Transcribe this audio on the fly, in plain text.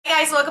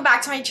Guys, welcome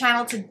back to my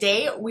channel.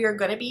 Today we are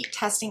going to be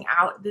testing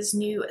out this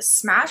new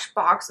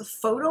Smashbox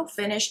Photo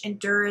Finish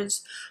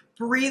Endurance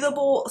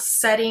Breathable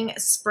Setting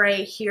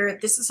Spray here.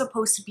 This is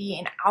supposed to be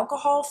an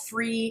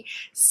alcohol-free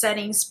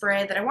setting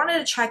spray that I wanted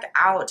to check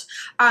out.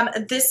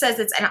 This says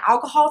it's an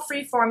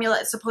alcohol-free formula.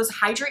 It's supposed to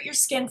hydrate your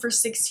skin for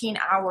 16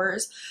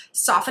 hours,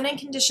 soften and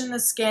condition the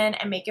skin,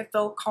 and make it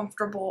feel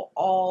comfortable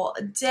all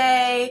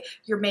day.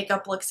 Your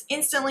makeup looks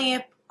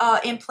instantly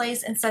in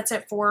place and sets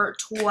it for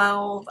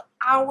 12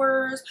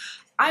 hours.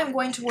 I am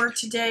going to work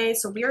today,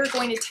 so we are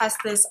going to test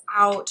this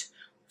out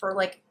for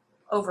like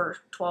over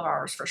 12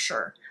 hours for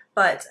sure.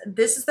 But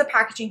this is the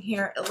packaging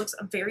here. It looks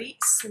very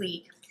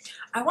sleek.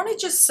 I want to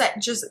just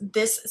set just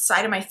this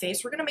side of my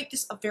face. We're going to make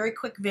this a very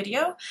quick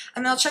video,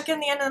 and then I'll check in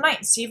the end of the night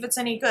and see if it's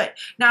any good.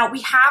 Now,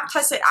 we have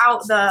tested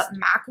out the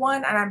MAC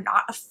one, and I'm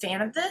not a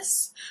fan of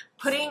this.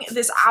 Putting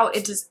this out,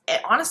 it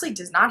honestly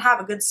does not have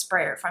a good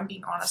sprayer, if I'm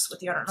being honest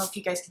with you. I don't know if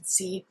you guys can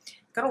see.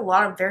 It's got a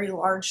lot of very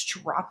large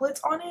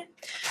droplets on it.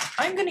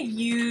 I'm going to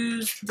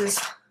use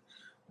this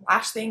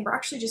lash thing. We're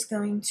actually just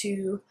going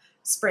to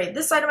spray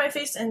this side of my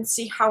face and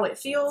see how it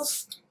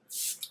feels.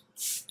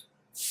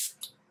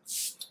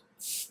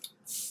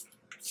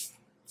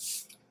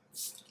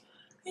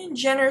 And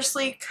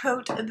generously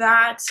coat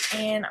that,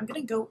 and I'm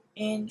gonna go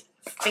and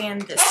fan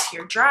this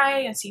here dry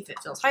and see if it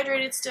feels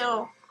hydrated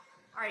still.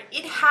 Alright,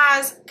 it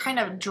has kind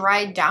of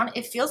dried down.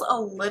 It feels a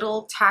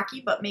little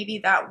tacky, but maybe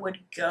that would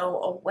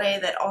go away.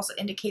 That also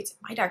indicates it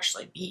might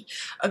actually be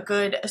a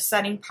good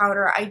setting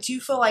powder. I do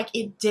feel like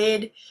it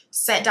did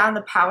set down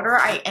the powder.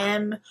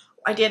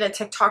 I did a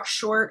TikTok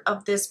short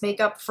of this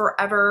Makeup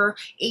Forever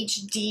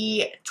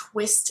HD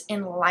Twist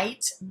in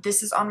Light.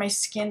 This is on my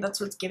skin. That's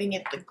what's giving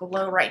it the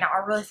glow right now.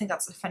 I really think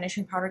that's the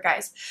finishing powder,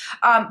 guys.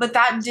 But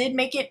that did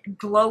make it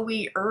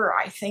glowier.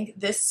 I think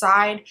this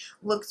side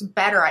looks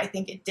better. I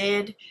think it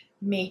did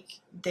make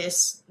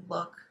this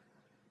look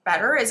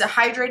better. Is it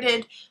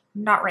hydrated?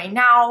 Not right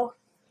now.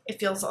 It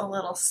feels a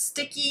little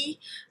sticky,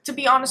 to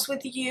be honest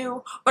with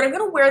you, but I'm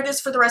going to wear this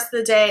for the rest of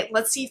the day.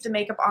 Let's see if the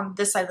makeup on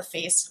this side of the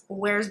face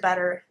wears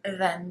better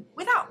than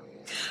without.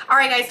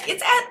 Alright guys,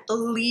 it's at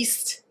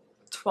least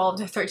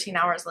 12 to 13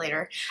 hours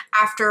later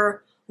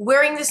after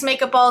wearing this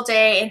makeup all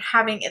day and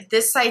having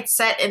this side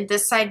set and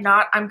this side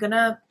not. I'm going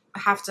to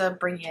have to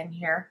bring you in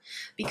here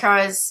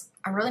because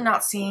I'm really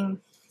not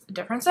seeing a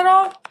difference at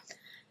all.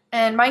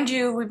 And mind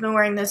you, we've been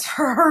wearing this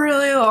for a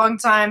really long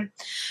time,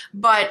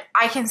 but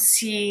I can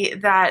see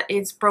that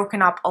it's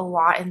broken up a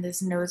lot in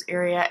this nose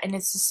area, and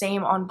it's the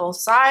same on both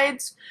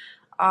sides.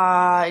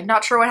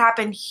 Not sure what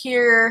happened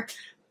here,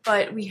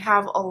 but we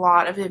have a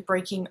lot of it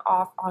breaking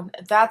off on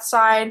that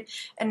side.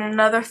 And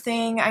another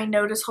thing I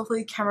noticed,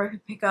 hopefully the camera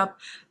could pick up,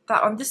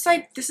 that on this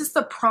side, this is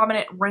the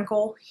prominent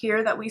wrinkle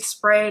here that we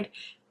sprayed,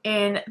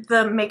 and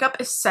the makeup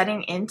is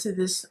setting into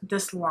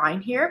this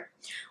line here,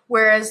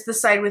 whereas the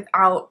side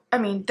without, I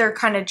mean, they're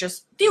kind of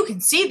just, you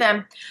can see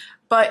them,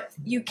 but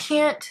you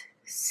can't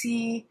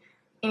see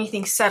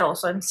anything settle.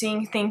 So I'm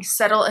seeing things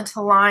settle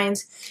into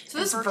lines. So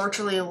this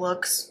virtually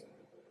looks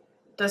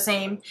the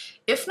same,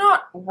 if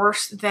not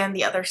worse than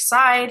the other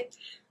side.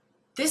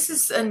 This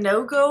is a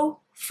no-go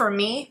for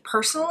me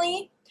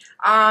personally.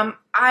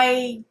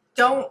 I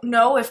don't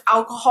know if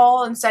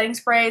alcohol and setting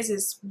sprays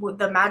is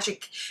the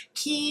magic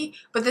key,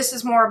 but this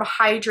is more of a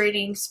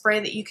hydrating spray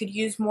that you could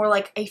use more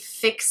like a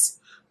fix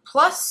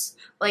plus,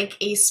 like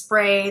a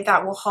spray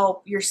that will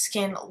help your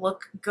skin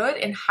look good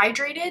and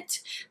hydrated,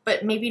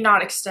 but maybe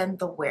not extend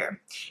the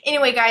wear.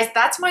 Anyway, guys,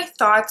 that's my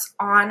thoughts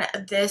on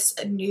this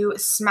new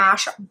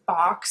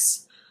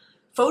Smashbox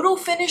Photo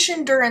Finish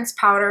Endurance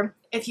Powder.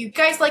 If you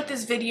guys like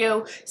this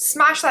video,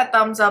 smash that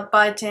thumbs up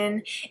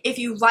button. If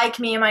you like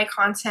me and my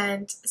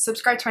content,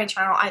 subscribe to my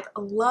channel. I'd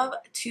love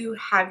to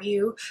have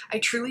you. I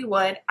truly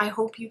would. I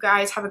hope you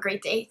guys have a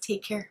great day.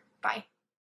 Take care. Bye.